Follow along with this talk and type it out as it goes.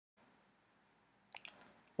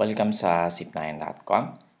Welcome sa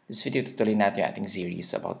zip9.com. This video tutuloy natin yung ating series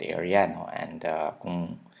about area, no? And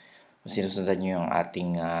kung sinusundan nyo yung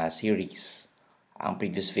ating series, ang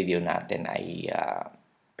previous video natin ay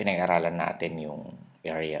pinag-aralan natin yung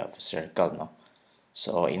area of a circle, no?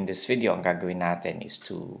 So in this video, ang gagawin natin is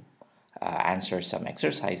to answer some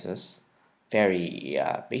exercises, very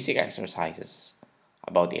basic exercises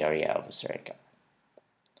about the area of a circle.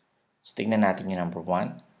 So tignan natin yung number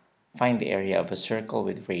 1. Find the area of a circle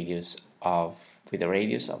with a radius of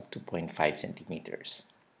 2.5 centimeters.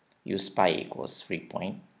 Use pi equals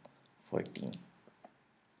 3.14.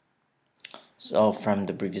 So from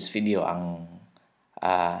the previous video, ang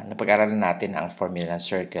napag-aralan natin, ang formula ng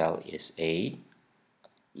circle is A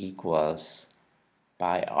equals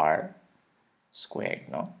pi r squared,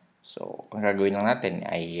 no? So ang gagawin lang natin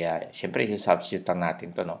ay syempre i-substitute lang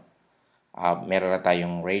natin to, no? Meron na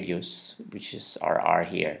tayong radius, which is our r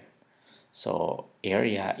here. So,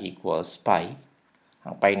 area equals pi.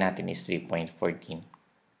 Ang pi natin is 3.14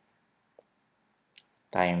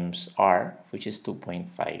 times r, which is 2.5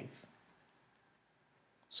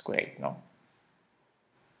 squared, no?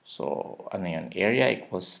 So, ano yun? Area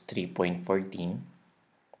equals 3.14.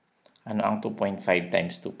 Ano ang 2.5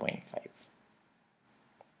 times 2.5?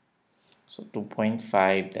 So, 2.5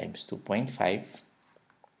 times 2.5. 5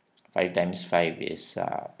 times 5 is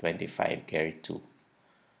 25, carry 2.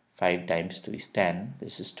 5 times 2 is 10.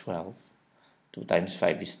 This is 12. 2 times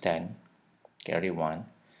 5 is 10. Carry 1.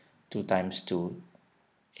 2 times 2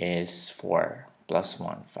 is 4. Plus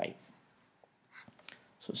 1, 5.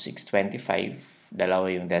 So, 625.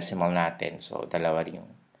 Dalawa yung decimal natin. So, dalawa rin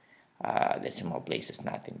yung decimal places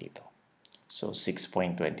natin dito. So,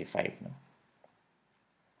 6.25. No?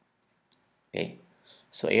 Okay.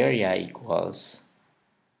 So, area equals...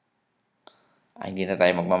 hindi na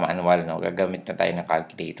tayo magmamanual, no? Gagamit na tayo ng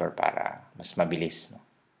calculator para mas mabilis, no?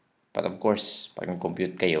 But of course, pag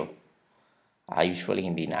nag-compute kayo, usually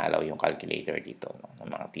hindi na-allow yung calculator dito, no? Ng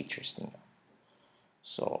mga teachers niyo.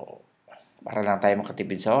 So, para lang tayo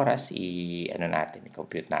makatipid sa oras,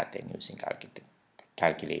 i-compute natin using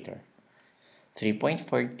calculator.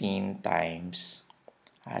 3.14 times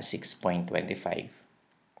 6.25.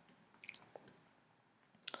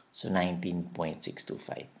 So,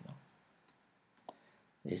 19.625, no?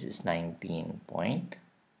 This is 19.625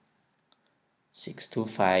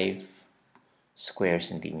 square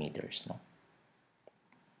centimeters, no?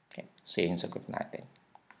 Okay, so yun yung sagot natin.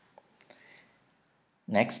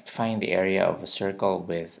 Next, find the area of a circle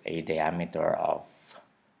with a diameter of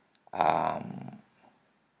 8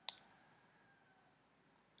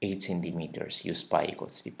 centimeters. Use pi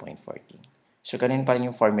equals 3.14. So, ganun pa rin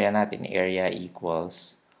yung formula natin. Area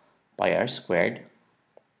equals pi r squared.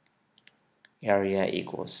 Area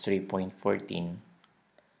equals 3.14.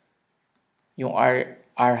 Yung R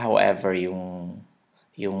however, yung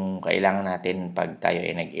kailangan natin pag tayo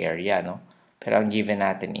ay nag-area, no? Pero ang given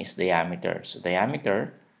natin is diameter. So,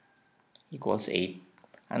 diameter equals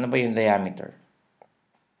 8. Ano ba yung diameter?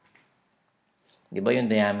 Di ba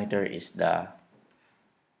yung diameter is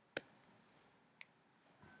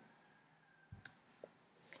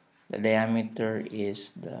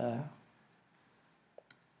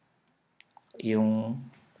yung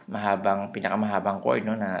pinakamahabang chord,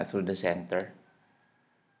 no, na through the center.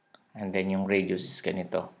 And then yung radius is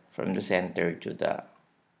ganito, from the center to the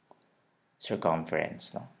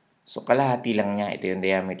circumference, no? So, kalahati lang niya. Ito yung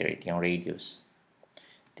diameter, ito yung radius.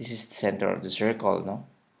 This is the center of the circle, no?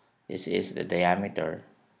 This is the diameter.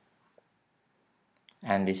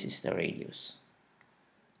 And this is the radius.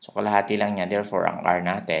 So, kalahati lang niya. Therefore, ang R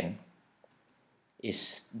natin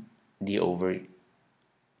is D over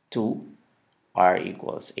 2. R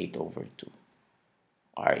equals 8 over 2.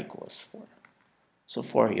 R equals 4. So,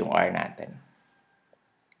 4 yung R natin.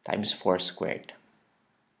 Times 4 squared.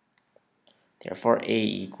 Therefore, A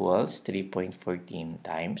equals 3.14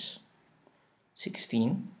 times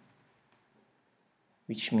 16.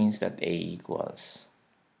 Which means that A equals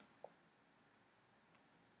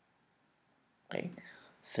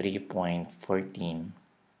 3.14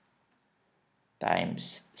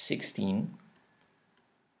 times 16,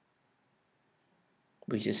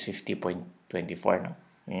 which is 50.24, no?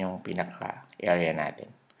 Yun yung pinaka-area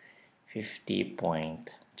natin. 50.24.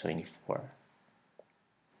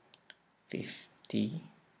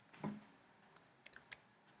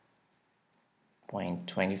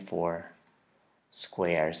 50.24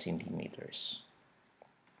 square centimeters.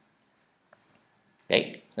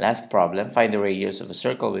 Okay, last problem. Find the radius of a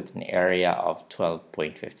circle with an area of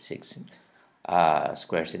 12.56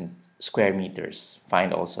 square meters.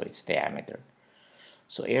 Find also its diameter.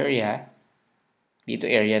 So, area, dito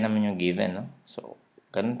area naman yung given, no? So,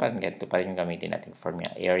 ganun pa, ganito pa rin yung gamitin natin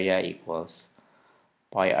formula. Area equals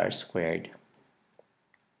pi r squared.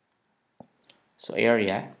 So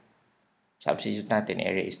area, substitute natin,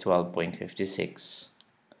 area is 12.56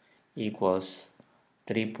 equals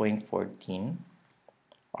 3.14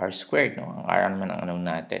 r squared, no? Ang r naman ang ano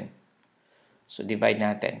natin. So divide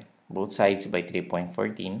natin both sides by 3.14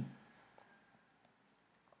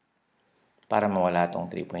 para mawala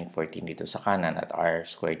tong 3.14 dito sa kanan at r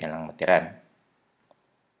squared na lang matiran.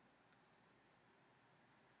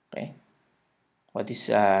 Okay? What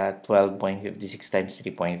is 12.56 times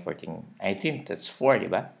 3.14? I think that's 4,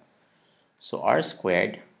 di ba? So r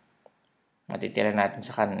squared, matitira natin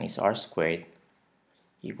sa kanan is r squared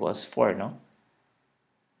equals 4, no?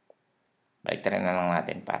 Baliktarin na lang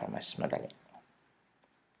natin para mas madali.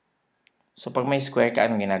 So pag may square ka,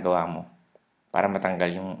 anong ginagawa mo? Para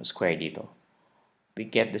matanggal yung square dito. We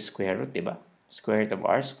get the square root, di ba? Square root of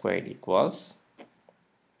r squared equals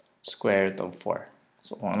square root of 4.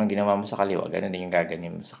 So kung anong ginawa mo sa kaliwa, ganun din yung gagawin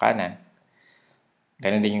mo sa kanan.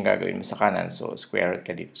 Ganun din yung gagawin mo sa kanan. So square root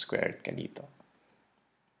ka dito, square root ka dito.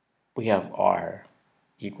 We have r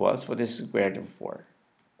equals, what is square root of 4?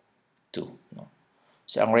 2. No?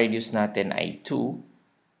 So ang radius natin ay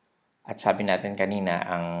 2. At sabi natin kanina,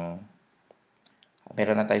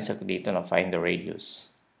 meron na tayong sagot dito, no? Find the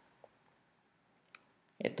radius.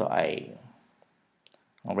 Ito ay,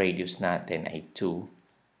 ang radius natin ay 2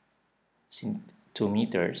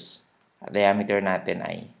 meters. At diameter natin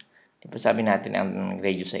ay, di ba sabi natin ang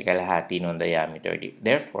radius ay kalahati ng diameter.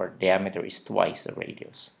 Therefore, diameter is twice the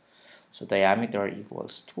radius. So diameter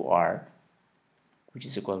equals 2r, which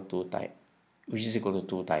is equal to 2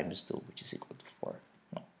 times 2, which is equal to 4.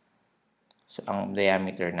 No? So ang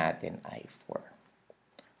diameter natin ay 4.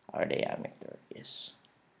 Our diameter is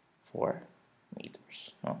 4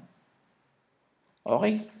 meters. No?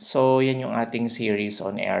 Okay, so yan yung ating series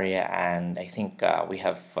on area, and I think we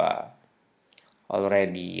have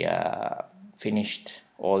already finished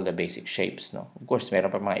all the basic shapes. No? Of course,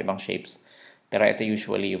 meron pa mga ibang shapes, pero ito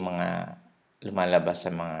usually yung mga lumalabas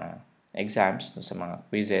sa mga exams, no? Sa mga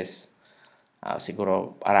quizzes.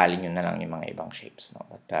 Siguro aralin nyo na lang yung mga ibang shapes. No?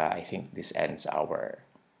 But I think this ends our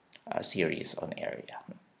series on area.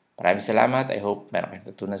 Maraming salamat. I hope meron kayong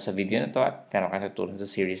natutunan sa video na to at meron kayong natutunan sa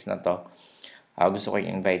series na to. Gusto ko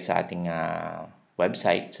i-invite sa ating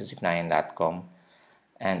website sa zipnayan.com.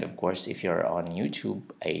 And of course, if you're on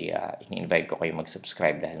YouTube, ay ini-invite ko kayo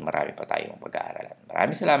mag-subscribe dahil marami pa tayong pag-aaralan.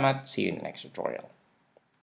 Maraming salamat. See you in the next tutorial.